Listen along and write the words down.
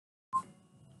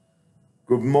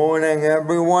Good morning,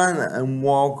 everyone, and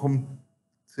welcome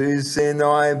to St.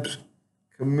 Ives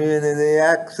Community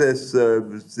Access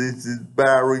Service. This is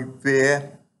Barry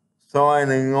Fair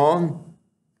signing on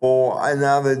for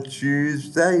another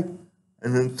Tuesday,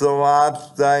 and it's the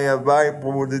last day of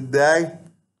April today.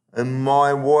 And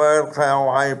my word,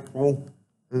 how April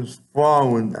has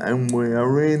flown, and we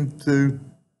are into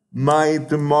May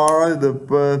tomorrow, the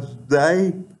first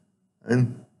day,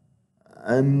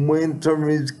 and winter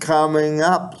is coming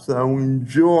up, so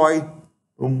enjoy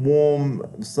the warm,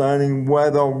 sunny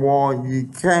weather while you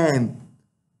can.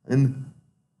 And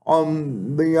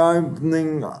on the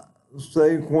opening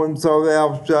sequence of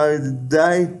our show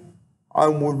today, I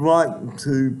would like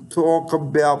to talk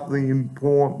about the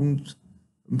importance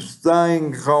of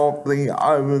staying healthy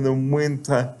over the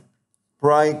winter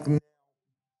break.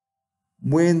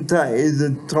 Winter is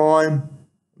a time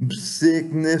of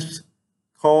sickness,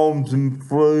 colds and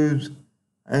flus,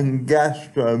 and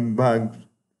gastro bugs.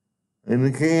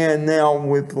 And here now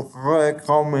with her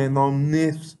comment on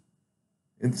this,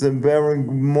 it's a very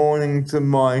good morning to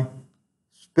my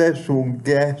special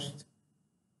guest,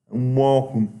 and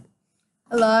welcome.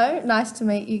 Hello, nice to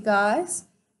meet you guys.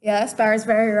 Yes, Barry's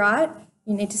very right.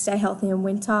 You need to stay healthy in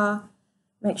winter.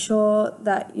 Make sure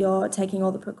that you're taking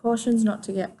all the precautions not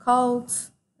to get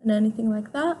colds and anything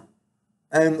like that.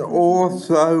 And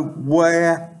also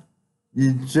wear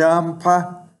your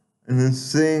jumper and a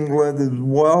singlet as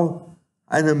well,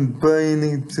 and a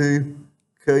beanie to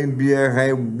keep your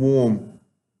head warm,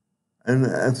 and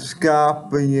a scarf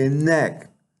for your neck.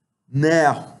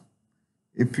 Now,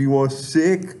 if you are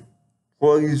sick,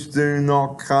 please do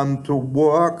not come to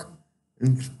work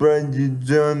and spread your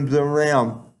germs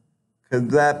around, because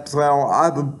that's how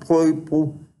other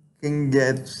people can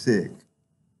get sick.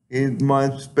 Here's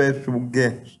my special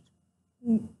guest.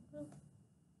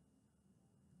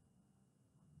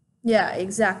 Yeah,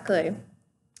 exactly.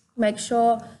 Make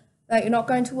sure that you're not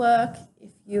going to work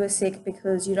if you are sick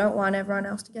because you don't want everyone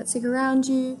else to get sick around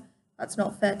you. That's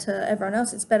not fair to everyone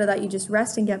else. It's better that you just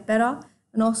rest and get better.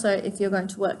 And also, if you're going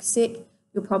to work sick,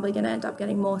 you're probably going to end up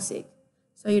getting more sick.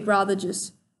 So you'd rather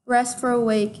just rest for a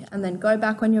week and then go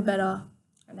back when you're better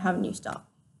and have a new start.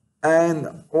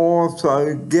 And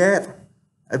also get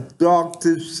a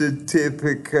doctor's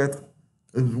certificate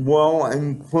as well,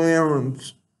 and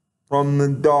clearance from the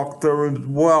doctor as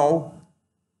well,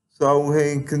 so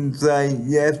he can say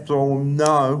yes or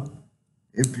no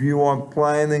if you are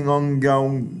planning on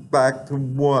going back to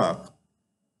work.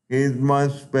 Here's my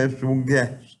special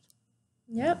guest.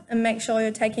 Yep, and make sure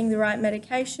you're taking the right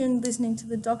medication, listening to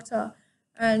the doctor,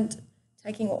 and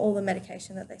taking all the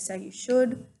medication that they say you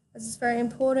should. This is very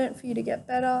important for you to get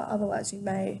better, otherwise you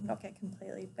may not get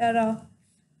completely better.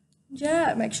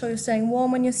 Yeah, make sure you're staying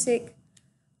warm when you're sick,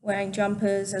 wearing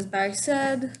jumpers, as Barry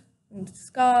said, and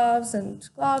scarves and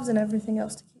gloves and everything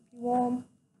else to keep you warm.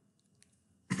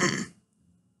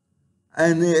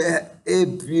 And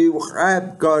if you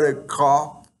have got a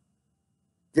cough,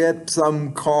 get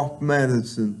some cough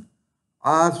medicine.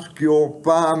 Ask your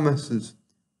pharmacist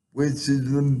which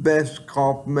is the best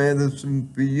cough medicine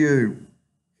for you.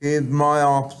 Here's my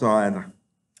offsider.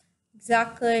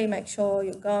 Exactly. Make sure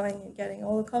you're going and getting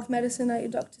all the cough medicine that your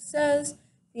doctor says.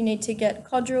 If you need to get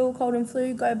Codral, cold and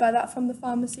flu, go buy that from the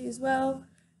pharmacy as well.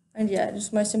 And yeah,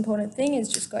 just most important thing is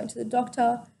just going to the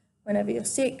doctor whenever you're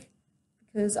sick,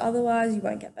 because otherwise you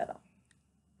won't get better.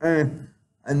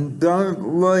 And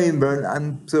don't leave it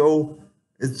until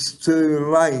it's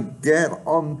too late. Get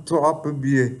on top of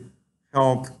your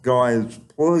health, guys,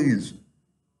 please.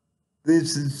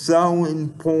 This is so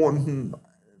important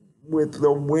with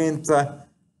the winter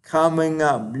coming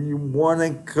up. You want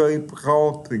to keep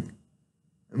healthy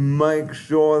and make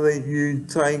sure that you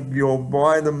take your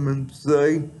vitamin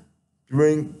C,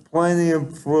 drink plenty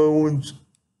of fluids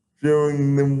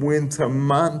during the winter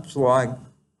months, like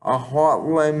a hot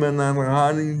lemon and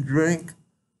honey drink.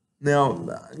 Now,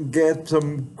 get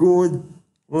some good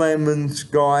lemons,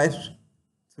 guys,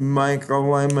 to make a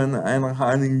lemon and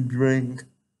honey drink.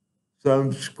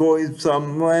 So squeeze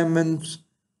some lemons,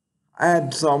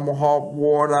 add some hot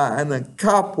water and a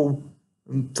couple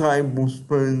of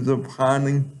tablespoons of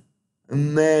honey,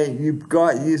 and there you've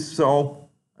got yourself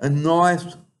a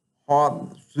nice,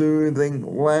 hot, soothing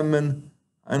lemon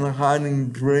and honey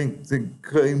drink to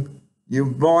keep your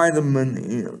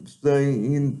vitamin C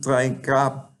intake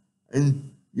up,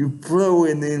 and your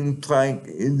fluid intake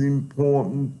is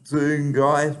important too,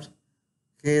 guys.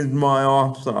 Here's my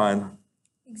offside.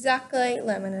 Exactly.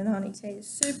 Lemon and honey tea is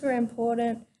super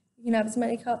important. You can have as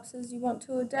many cups as you want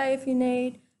to a day if you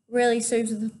need. Really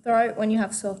soothes the throat when you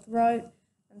have sore throat.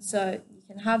 And so you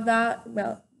can have that.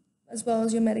 Well, as well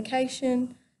as your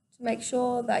medication to make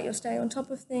sure that you're staying on top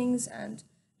of things and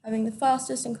having the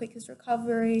fastest and quickest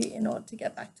recovery in order to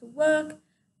get back to work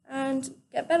and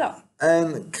get better.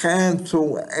 And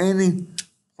cancel any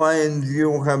plans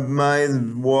you have made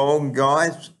as well,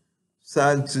 guys,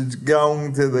 such as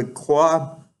going to the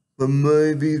club, the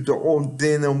movies, or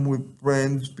dinner with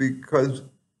friends, because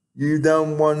you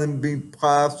don't want to be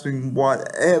passing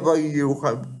whatever you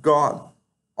have got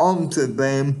onto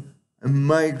them, and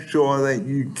make sure that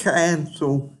you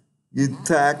cancel your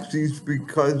taxis,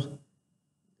 because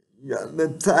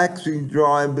the taxi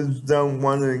drivers don't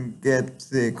want to get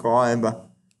sick either.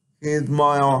 Here's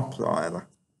my outsider.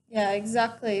 Yeah,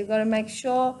 exactly. You've got to make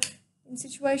sure in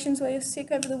situations where you're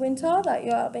sick over the winter that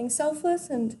you're being selfless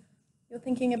and you're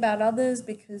thinking about others,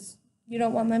 because you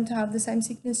don't want them to have the same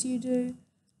sickness you do.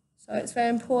 So it's very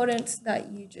important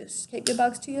that you just keep your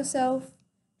bugs to yourself,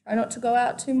 try not to go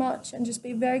out too much, and just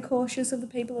be very cautious of the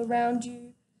people around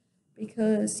you,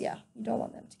 because, yeah, you don't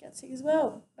want them to get sick as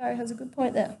well. Barry has a good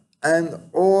point there. And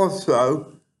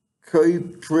also,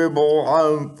 keep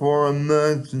 000 for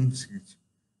emergencies.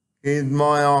 Here's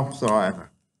my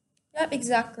outsider. Yep,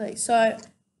 exactly. So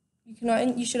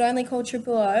you should only call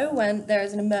 000 when there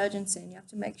is an emergency, and you have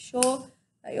to make sure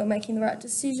that you're making the right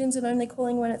decisions and only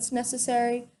calling when it's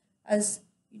necessary, as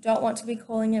you don't want to be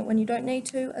calling it when you don't need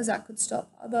to, as that could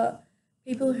stop other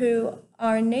people who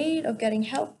are in need of getting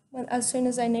help as soon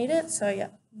as they need it. So yeah,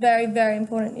 very, very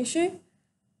important issue. Do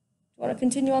you want to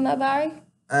continue on that, Barry?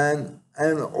 And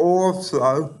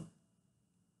also,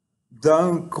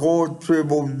 don't call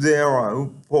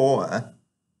 000 for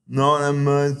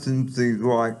non-emergencies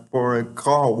like for a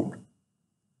cold.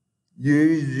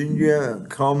 Use your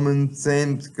common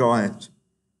sense, guys.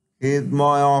 Here's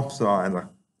my outsider.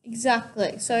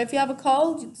 Exactly. So if you have a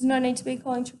cold, there's no need to be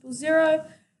calling 000.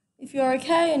 If you're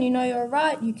okay and you know you're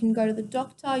right, you can go to the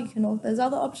doctor. There's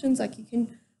other options, like you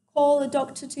can call a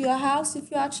doctor to your house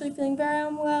if you're actually feeling very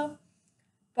unwell,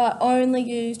 but only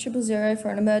use 000 for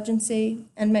an emergency,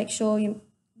 and make sure you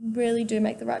really do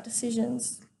make the right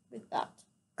decisions with that.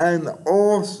 And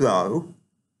also,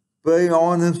 be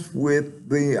honest with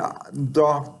the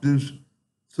doctors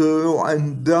too,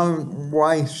 and don't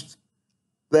waste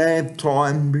their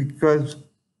time, because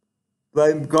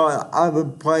they've got other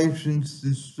patients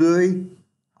to see.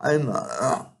 And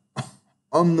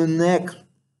on the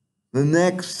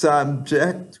next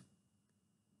subject,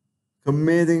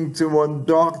 committing to a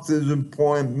doctor's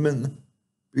appointment,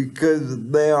 because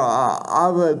there are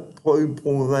other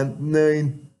people that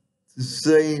need to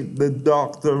see the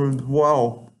doctor as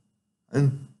well.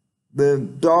 And the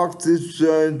doctor's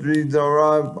surgeries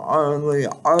are only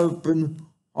open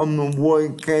on the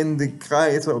weekend to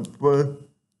cater for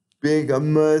big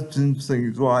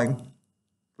emergencies, like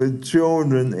for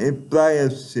children if they are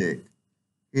sick.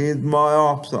 Here's my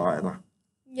outsider.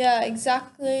 Yeah,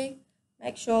 exactly.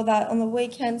 Make sure that on the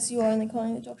weekends you're only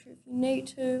calling the doctor if you need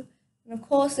to. And of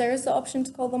course, there is the option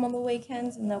to call them on the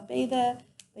weekends and they'll be there,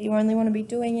 but you only want to be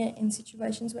doing it in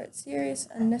situations where it's serious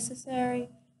and necessary.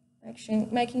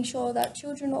 Making sure that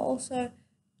children are also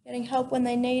getting help when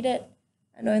they need it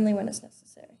and only when it's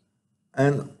necessary.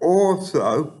 And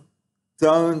also,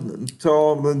 don't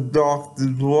tell the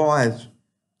doctors lies,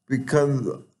 because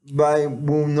they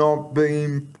will not be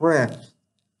impressed.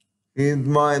 Here's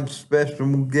my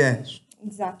special guest.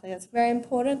 Exactly. It's very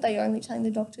important that you're only telling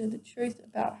the doctor the truth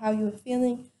about how you're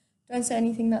feeling. Don't say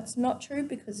anything that's not true,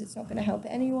 because it's not going to help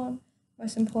anyone.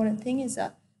 Most important thing is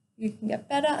that you can get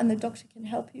better and the doctor can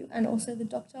help you, and also the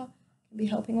doctor can be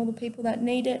helping all the people that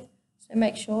need it. So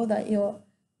make sure that you're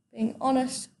being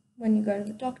honest when you go to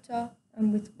the doctor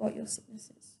and with what your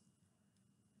sickness is.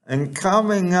 And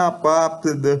coming up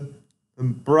after the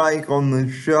break on the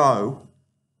show,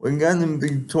 we're going to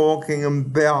be talking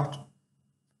about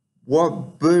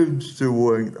what foods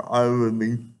to eat over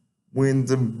the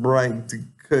winter break to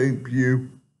keep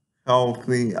you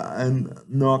healthy and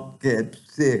not get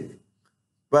sick.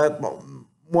 But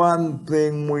one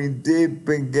thing we did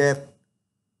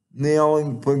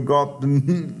nearly forgot to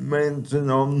mention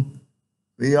on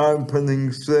the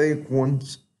opening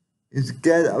sequence, is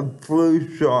get a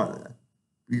flu shot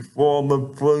before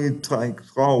the flu takes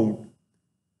hold.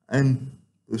 And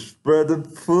the spread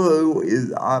of flu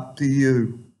is up to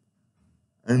you.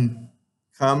 And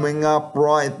coming up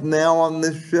right now on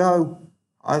the show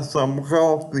are some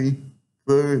healthy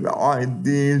food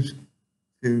ideas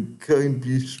to keep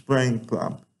your strength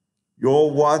up.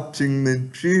 You're watching the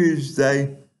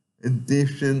Tuesday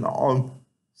edition of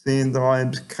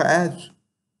Sandhive's Cash.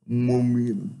 We'll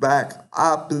be back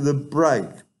after the break.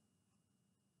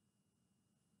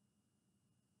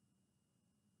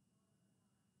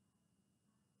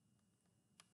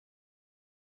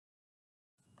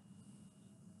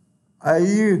 Are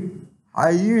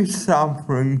you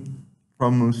suffering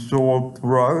from a sore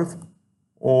throat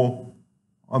or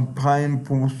a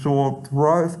painful sore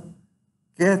throat?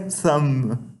 Get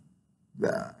some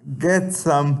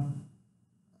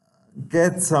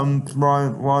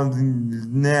throat lozenges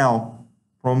now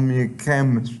from your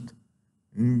chemist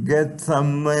and get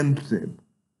some Lemsip.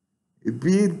 If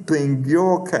you think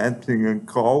you're catching a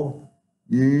cold,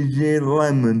 use your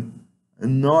lemon, a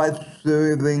nice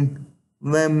soothing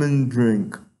lemon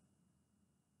drink,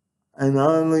 and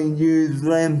only use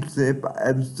Lemsip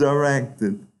as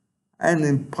directed. And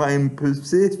if pain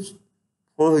persists,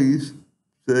 please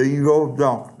see your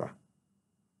doctor.